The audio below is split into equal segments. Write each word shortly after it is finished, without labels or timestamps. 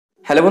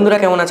Hello বন্ধুরা,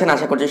 কেমন আছেন?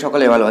 আশা করছি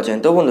সকলে ভালো আছেন।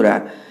 তো বন্ধুরা,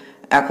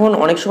 এখন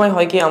অনেক সময়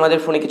হয় কি আমাদের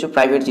ফোনে কিছু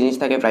প্রাইভেট জিনিস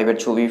থাকে, প্রাইভেট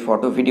ছবি,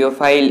 photo, video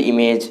file,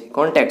 image,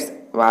 contacts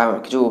বা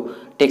কিছু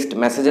টেক্সট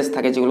মেসেজেস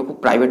থাকে যেগুলো খুব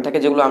প্রাইভেট থাকে,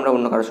 যেগুলো আমরা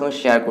অন্য কারোর সঙ্গে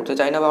শেয়ার করতে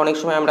চাই না, বা অনেক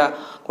সময় আমরা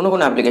কোনো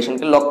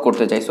অ্যাপ্লিকেশনকে লক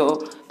করতে চাই। সো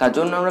তার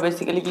জন্য আমরা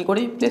বেসিক্যালি কী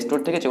করি, প্লে স্টোর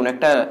থেকে যেমন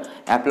একটা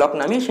অ্যাপ লক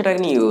নামিয়ে সেটাকে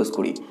নিয়ে ইউজ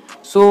করি।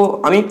 সো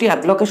আমি একটি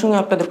অ্যাপ লকের সঙ্গে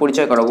আপনাদের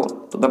পরিচয় করাবো।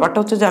 তো ব্যাপারটা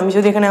হচ্ছে যে আমি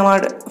যদি এখানে আমার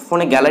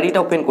ফোনে গ্যালারিটা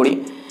ওপেন করি,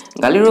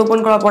 গ্যালারি ওপেন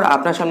করার পর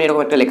আপনার সামনে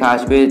এরকম একটা লেখা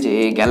আসবে যে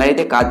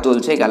গ্যালারিতে কাজ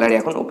চলছে, গ্যালারি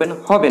এখন ওপেন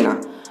হবে না।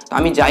 তো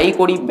আমি যাই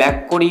করি, ব্যাক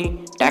করি,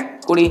 ট্যাগ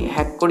করি,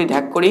 হ্যাক করি,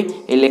 ধ্যাক করি,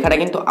 এই লেখাটা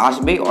কিন্তু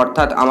আসবেই,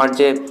 অর্থাৎ আমার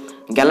যে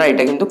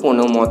গ্যালারিটা কিন্তু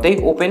কোনো মতেই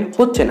ওপেন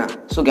হচ্ছে না।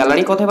 সো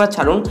গ্যালারি কথা এবার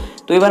ছাড়ুন।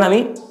 তো এবার আমি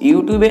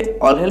ইউটিউবে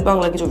অল হেল্প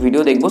বাংলার কিছু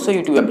ভিডিও দেখবো। সো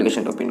ইউটিউব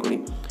অ্যাপ্লিকেশনটা ওপেন করি,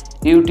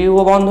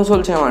 ইউটিউবও বন্ধ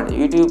চলছে, আমার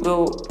ইউটিউবেও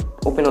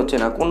ওপেন হচ্ছে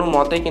না কোনো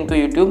মতেই, কিন্তু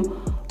ইউটিউব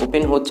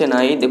ওপেন হচ্ছে না।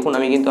 এই দেখুন,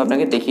 আমি কিন্তু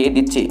আপনাকে দেখিয়ে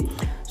দিচ্ছি।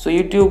 সো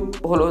ইউটিউব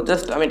হলো,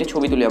 জাস্ট আমি একটি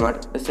ছবি তুলি, আমার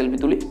সেলফি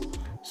তুলি।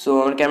 সো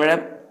আমার ক্যামেরা,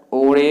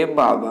 ওরে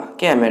বাবা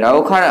ক্যামেরাও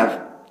খারাপ,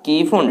 কী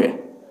ফোন রে।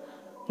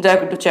 যাক,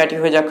 একটু চ্যাটই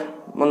হয়ে যাক,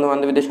 বন্ধু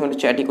বান্ধবীদের সঙ্গে একটু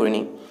চ্যাটই করে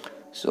নিই।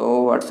 সো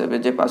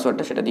হোয়াটসঅ্যাপের যে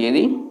পাসওয়ার্ডটা সেটা দিয়ে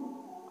দিই।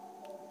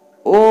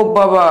 ও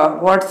বাবা,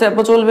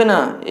 হোয়াটসঅ্যাপও চলবে না,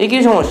 এ কী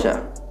সমস্যা?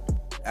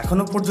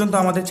 এখনো পর্যন্ত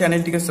আমাদের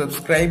চ্যানেলটিকে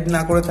সাবস্ক্রাইব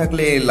না করে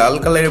থাকলে লাল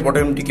কালারের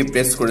বটনটিকে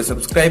প্রেস করে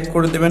সাবস্ক্রাইব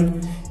করে দেবেন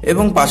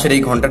এবং পাশের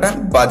এই ঘন্টাটা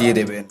বাজিয়ে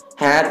দেবেন।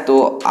 হ্যাঁ, তো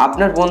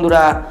আপনার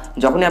বন্ধুরা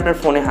যখনই আপনার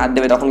ফোনে হাত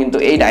দেবে তখন কিন্তু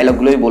এই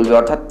ডায়লগগুলোই বলবে,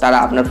 অর্থাৎ তারা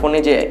আপনার ফোনে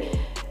যে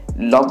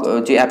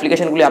যে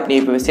অ্যাপ্লিকেশনগুলি আপনি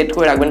এইভাবে সেট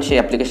করে রাখবেন সেই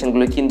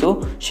অ্যাপ্লিকেশনগুলো কিন্তু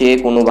সে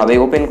কোনোভাবেই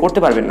ওপেন করতে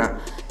পারবেন না,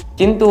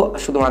 কিন্তু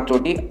শুধুমাত্র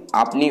ওটি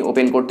আপনি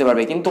ওপেন করতে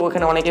পারবে। কিন্তু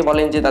ওখানে অনেকে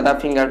বলেন যে দাদা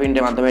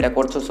ফিঙ্গারপ্রিন্টের মাধ্যমে এটা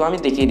করছো। সো আমি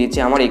দেখিয়ে দিচ্ছি,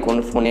 আমার এই কোন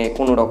ফোনে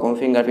কোনো রকম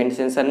ফিঙ্গারপ্রিন্ট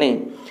সেন্সার নেই।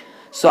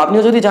 সো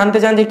আপনিও যদি জানতে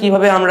চান যে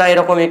কীভাবে আমরা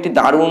এরকম একটি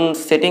দারুণ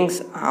সেটিংস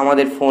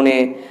আমাদের ফোনে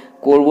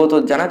করবো, তো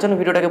জানার জন্য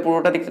ভিডিওটাকে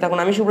পুরোটা দেখতে থাকুন।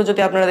 আমি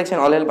সুব্রজ্যোতি, আপনারা দেখছেন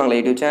অল হেল্প বাংলা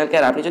ইউটিউব চ্যানেলকে।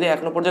 আর আপনি যদি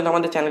এখনও পর্যন্ত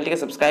আমাদের চ্যানেলটিকে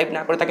সাবস্ক্রাইব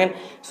না করে থাকেন,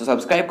 সো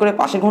সাবস্ক্রাইব করে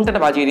পাশের ঘন্টাটা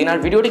বাজিয়ে দিন, আর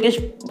ভিডিওটিকে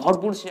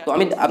ভরপুর শেয়ার। তো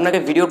আমি আপনাকে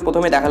ভিডিওর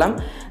প্রথমে দেখালাম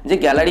যে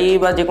গ্যালারি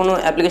বা যে কোনো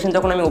অ্যাপ্লিকেশন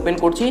যখন আমি ওপেন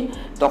করছি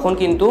তখন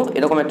কিন্তু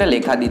এরকম একটা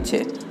লেখা দিচ্ছে।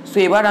 সো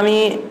এবার আমি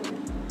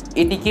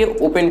এটিকে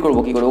ওপেন করব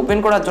কী করে? ওপেন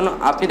করার জন্য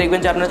আপনি দেখবেন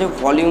যে আপনার যে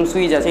ভলিউম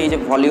সুইচ আছে, এই যে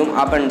ভলিউম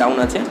আপ অ্যান্ড ডাউন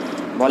আছে,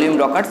 ভলিউম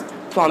রকার্স।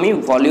 তো আমি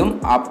ভলিউম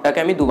আপটাকে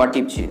আমি দুবার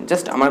টিপছি,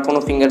 জাস্ট আমার কোনো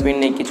ফিঙ্গারপ্রিন্ট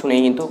নেই, কিছু নেই,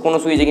 কিন্তু কোনো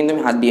সুইচে কিন্তু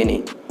আমি হাত দিয়ে নিই।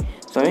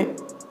 সো আমি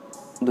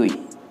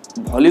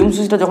ভলিউম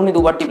সুইচটা যখনই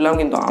দুবার টিপলাম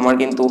কিন্তু আমার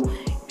কিন্তু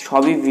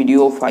সবই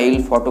ভিডিও ফাইল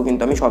ফটো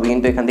কিন্তু আমি সবই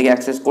কিন্তু এখান থেকে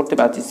অ্যাক্সেস করতে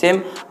পারছি। সেম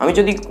আমি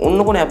যদি অন্য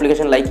কোনো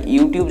অ্যাপ্লিকেশন লাইক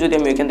ইউটিউব যদি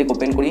আমি এখান থেকে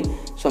ওপেন করি,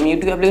 সো আমি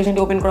ইউটিউব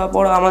অ্যাপ্লিকেশনটি ওপেন করার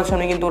পর আমার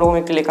সামনে কিন্তু ওরকম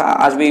একটি লেখা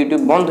আসবে,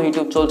 ইউটিউব বন্ধ,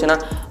 ইউটিউব চলছে না।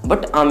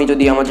 বাট আমি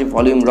যদি আমার যে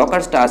ভলিউম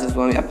রকার্সটা আছে, সো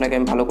আমি আপনাকে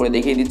ভালো করে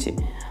দেখিয়ে দিচ্ছি।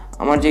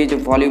 আমার যে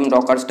ভলিউম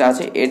রকার্সটা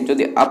আছে এর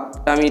যদি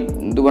আপটা আমি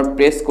দুবার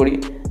প্রেস করি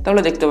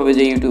তাহলে দেখতে পাবে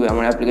যে ইউটিউবে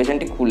আমার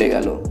অ্যাপ্লিকেশনটি খুলে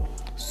গেল।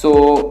 সো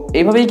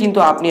এইভাবেই কিন্তু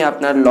আপনি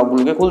আপনার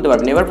লকগুলোকে খুলতে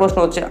পারবেন। এবার প্রশ্ন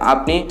হচ্ছে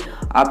আপনি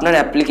আপনার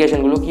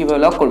অ্যাপ্লিকেশনগুলো কীভাবে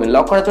লক করবেন?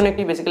 লক করার জন্য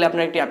বেসিক্যালি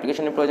আপনার একটি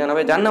অ্যাপ্লিকেশনের প্রয়োজন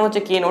হবে, যার নাম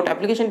হচ্ছে নোট।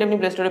 অ্যাপ্লিকেশনটি আপনি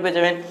প্লে স্টোরে পেয়ে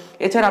যাবেন।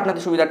 এছাড়া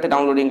আপনাদের সুবিধার্থে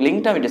ডাউনলোডিং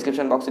লিঙ্কটা আমি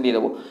ডিসক্রিপশন বক্সে দিয়ে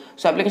দেবো।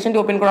 সো অ্যাপ্লিকেশনটি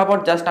ওপেন করার পর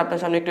জাস্ট আপনার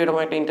সামনে একটু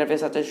এরকম একটা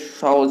ইন্টারফেস আছে,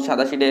 সহজ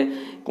সাদাসিধে,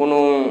 কোনো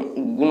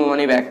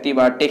গুণমানী ব্যক্তি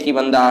বা টেকি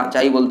বান্দা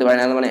যাই বলতে পারেন,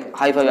 মানে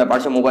হাইফাই ব্যাপার,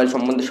 সে মোবাইল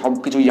সম্বন্ধে সব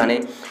কিছুই জানে,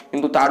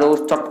 কিন্তু তারও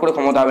চট করে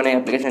ক্ষমতা হবে না এই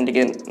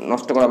অ্যাপ্লিকেশনটিকে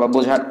নষ্ট করা বা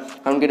বোঝার,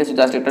 কারণ কি এটা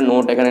জাস্ট একটা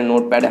নোট, এখানে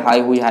নোট প্যাডে হাই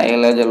হুই হাই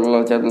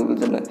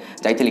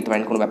যাইতে লিখতে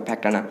পারেন, কোনো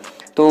ফ্যাক্টর না।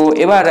 তো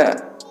এবার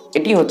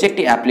এটি হচ্ছে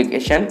একটি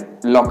অ্যাপ্লিকেশন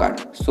লকার।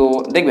 সো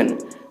দেখবেন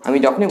আমি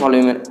যখনই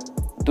ভলিউমের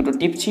দুটো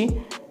টিপছি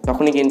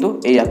তখনই কিন্তু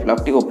এই অ্যাপ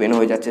লকটি ওপেন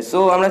হয়ে যাচ্ছে। সো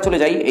আমরা চলে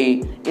যাই এই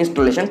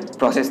ইনস্টলেশন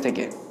প্রসেস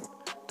থেকে।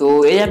 তো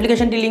এই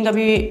অ্যাপ্লিকেশনটির লিঙ্ক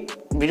আমি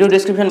ভিডিও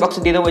ডিসক্রিপশন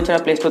বক্সে দিয়ে দেবো। এছাড়া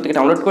প্লে স্টোর থেকে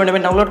ডাউনলোড করে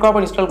নেবেন, ডাউনলোড করার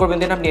পর ইনস্টল করবেন,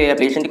 দেন আপনি এই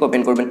অ্যাপ্লিকেশনটিকে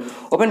ওপেন করবেন।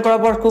 ওপেন করার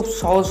পর খুব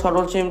সহজ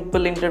সরল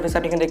সিম্পল ইন্টারফেস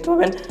আপনি এখানে দেখতে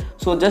পাবেন।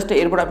 সো জাস্ট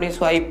এরপর আপনি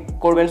সোয়াইপ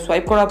করবেন,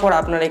 সোয়াইপ করার পর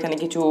আপনার এখানে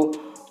কিছু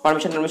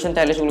পারমিশন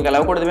চাইলে সেগুলোকে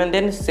অ্যালাউ করে দেবেন।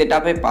 দেন সেট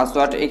আপে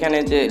পাসওয়ার্ড এখানে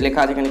যে লেখা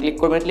আছে এখানে ক্লিক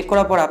করবেন। ক্লিক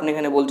করার পর আপনি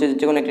এখানে বলছে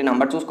যে কোনো একটি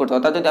নাম্বার চুজ করতে হবে,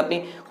 অর্থাৎ যদি আপনি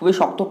খুবই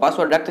শক্ত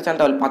পাসওয়ার্ড রাখতে চান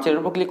তাহলে 5-এর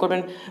উপর ক্লিক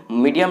করবেন,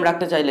 মিডিয়াম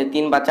রাখতে চাইলে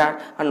 3 বা 4,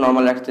 আর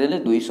নর্মাল রাখতে চাইলে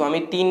 2। সো আমি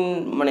 3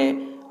 মানে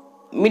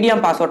মিডিয়াম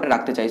পাসওয়ার্ডটা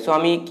রাখতে চাই। সো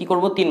আমি কি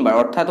করব, 3 বার,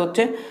 অর্থাৎ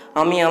হচ্ছে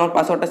আমি আমার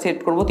পাসওয়ার্ডটা সেট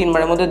করব 3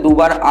 বারের মধ্যে 2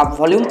 বার আপ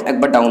ভলিউম, 1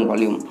 বার ডাউন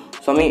ভলিউম।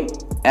 সো আমি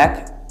 1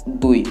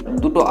 2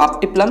 দুটো আপ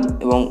টিপলাম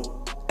এবং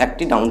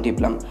একটি ডাউন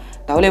টিপলাম।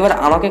 তাহলে এবার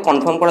আমাকে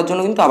কনফার্ম করার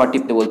জন্য কিন্তু আবার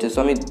টিপতে বলছে। সো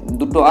আমি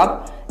 2টো আপ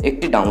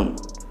 1টি ডাউন।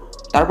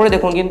 তারপরে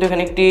দেখুন কিন্তু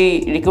এখানে একটি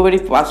রিকভারি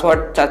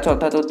পাসওয়ার্ড চাচ্ছে,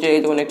 অর্থাৎ হচ্ছে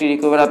যখন একটি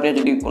রিকভার আপনি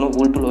যদি কোনো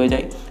ভুল টুল হয়ে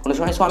যায় কোনো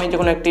সময়। সো আমি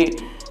যখন একটি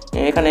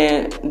এখানে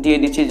দিয়ে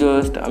দিচ্ছি,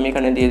 জাস্ট আমি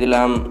এখানে দিয়ে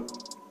দিলাম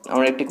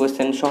আমার একটি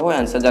কোয়েশ্চেন সহ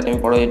অ্যান্সার, যাতে আমি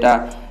পরে এটা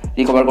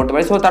রিকভার করতে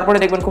পারি। সো তারপরে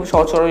দেখবেন খুব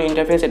সহজ সরল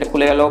ইন্টারফেস, এটা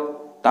খুলে গেল।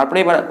 তারপরে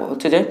এবার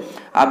হচ্ছে যে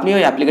আপনি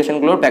ওই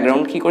অ্যাপ্লিকেশনগুলোর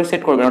ব্যাকগ্রাউন্ড কী করে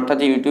সেট করবেন, অর্থাৎ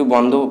যে ইউটিউব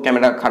বন্ধ,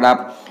 ক্যামেরা খারাপ,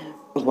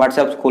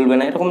 হোয়াটসঅ্যাপ খুলবে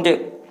না, এরকম যে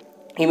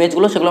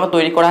ইমেজগুলো সেগুলো আমার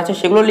তৈরি করা আছে,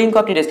 সেগুলোর লিঙ্কও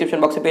আপনি ডিসক্রিপশন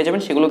বক্সে পেয়ে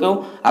যাবেন, সেগুলোকেও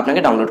আপনাকে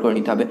ডাউনলোড করে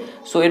নিতে হবে।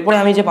 সো এরপরে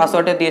আমি যে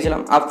পাসওয়ার্ডটা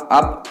দিয়েছিলাম আপ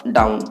আপ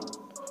ডাউন,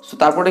 সো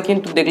তারপরে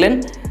কিন্তু দেখলেন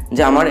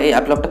যে আমার এই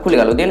অ্যাপ লকটা খুলে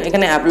গেল। দেন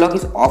এখানে অ্যাপ লক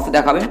ইজ অফ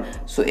দেখাবে।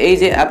 সো এই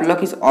যে অ্যাপ লক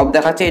ইজ অফ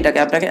দেখাচ্ছে এটাকে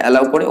আপনাকে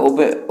অ্যালাউ করে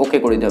ওকে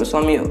করে দিতে হবে। সো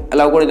আমি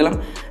অ্যালাউ করে দিলাম।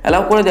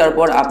 অ্যালাউ করে দেওয়ার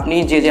পর আপনি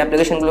যে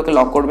অ্যাপ্লিকেশনগুলোকে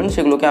লক করবেন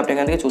সেগুলোকে আপনি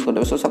এখান থেকে চুজ করতে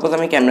হবে। সো সাপোজ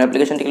আমি ক্যামেরা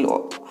অ্যাপ্লিকেশনটিকে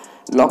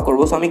লক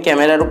করবো। সো আমি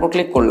ক্যামেরার উপর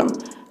ক্লিক করলাম।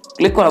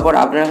 ক্লিক করার পর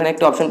আপনারা এখানে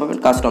একটা অপশন পাবেন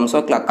কাস্টম। সো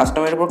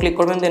কাস্টমের উপর ক্লিক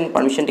করবেন, দেন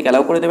পারমিশনটিকে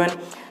অ্যালাউ করে দেবেন।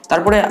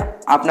 তারপরে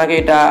আপনাকে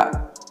এটা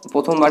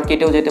প্রথমবার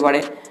কেটেও যেতে পারে।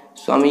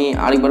 সো আমি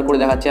আরেকবার করে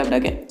দেখাচ্ছি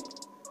আপনাকে।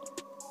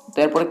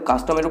 তারপরে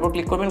কাস্টমের উপর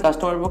ক্লিক করবেন।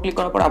 কাস্টমের উপর ক্লিক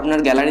করার পর আপনার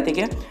গ্যালারি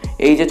থেকে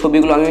এই যে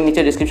ছবিগুলো আমি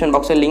নিচে ডিসক্রিপশন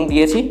বক্সের লিঙ্ক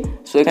দিয়েছি,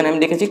 সো এখানে আমি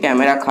দেখেছি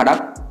ক্যামেরা খারাপ।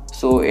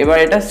 সো এবার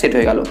এটা সেট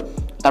হয়ে গেল।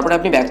 তারপরে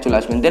আপনি ব্যাক চলে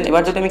আসবেন। দেন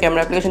এবার যদি আমি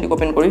ক্যামেরা অ্যাপ্লিকেশনটি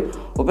ওপেন করি,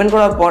 ওপেন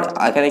করার পর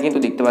এখানে কিন্তু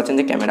দেখতে পাচ্ছেন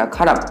যে ক্যামেরা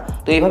খারাপ।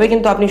 তো এইভাবে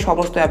কিন্তু আপনি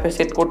সমস্ত অ্যাপে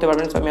সেট করতে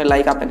পারবেন। সো আমি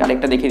আপনাকে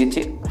আরেকটা দেখিয়ে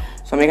দিচ্ছি।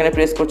 সো আমি এখানে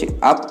প্রেস করছি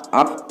আপ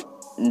আপ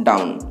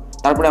ডাউন,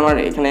 তারপরে আমার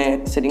এখানে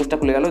সেটিংসটা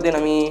খুলে গেল। দেন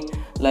আমি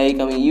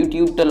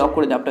ইউটিউবটা লক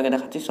করে আপনাকে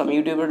দেখাচ্ছি। সো আমি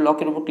ইউটিউবের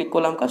লকের উপর ক্লিক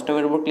করলাম,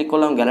 কাস্টমের উপর ক্লিক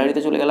করলাম,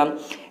 গ্যালারিতে চলে গেলাম।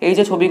 এই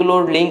যে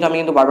ছবিগুলোর লিঙ্ক আমি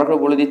কিন্তু বারবার করে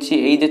বলে দিচ্ছি,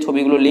 এই যে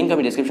ছবিগুলোর লিঙ্ক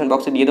আমি ডিসক্রিপশন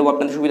বক্সে দিয়ে দেবো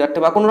আপনাদের সুবিধার্থে,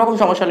 বা কোনো রকম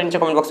সমস্যা হলে নিচে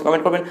কমেন্ট বক্সে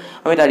কমেন্ট করবেন,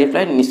 আমি তার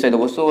রিপ্লাই নিশ্চয়ই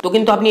দেবো। তো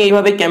কিন্তু আপনি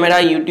এইভাবে ক্যামেরা,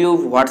 ইউটিউব,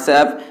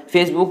 হোয়াটসঅ্যাপ,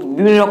 ফেসবুক,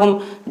 বিভিন্ন রকম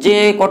যে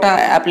কটা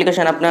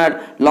অ্যাপ্লিকেশন আপনার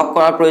লক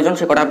করার প্রয়োজন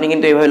সে কটা আপনি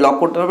কিন্তু এইভাবে লক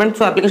করতে পারবেন।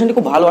 সো অ্যাপ্লিকেশনটি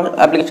খুব ভালো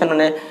অ্যাপ্লিকেশন,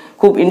 মানে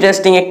খুব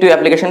ইন্টারেস্টিং একটি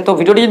অ্যাপ্লিকেশন। তো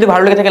ভিডিওটি যদি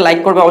ভালো লেগে থাকে লাইক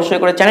করবে অবশ্যই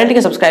করে,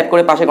 চ্যানেলটিকে সাবস্ক্রাইব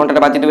করে পাশে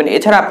ঘন্টাটা বাজিয়ে দেবেন।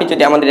 এছাড়া আপনি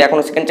যদি আমাদের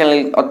এখনো সেকেন্ড চ্যানেল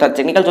অর্থাৎ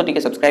টেকনিক্যাল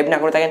জ্যোতিকে সাবস্ক্রাইব না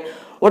করে থাকেন,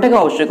 ওটাকে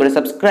অবশ্যই করে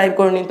সাবস্ক্রাইব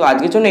করে নিন। তো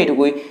আজকের জন্য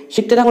এইটুকুই।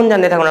 শিখতে থাকুন,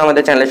 জানতে থাকুন,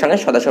 আমাদের চ্যানেলের সঙ্গে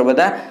সদা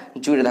সর্বদা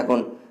জুড়ে থাকুন।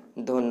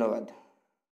 ধন্যবাদ।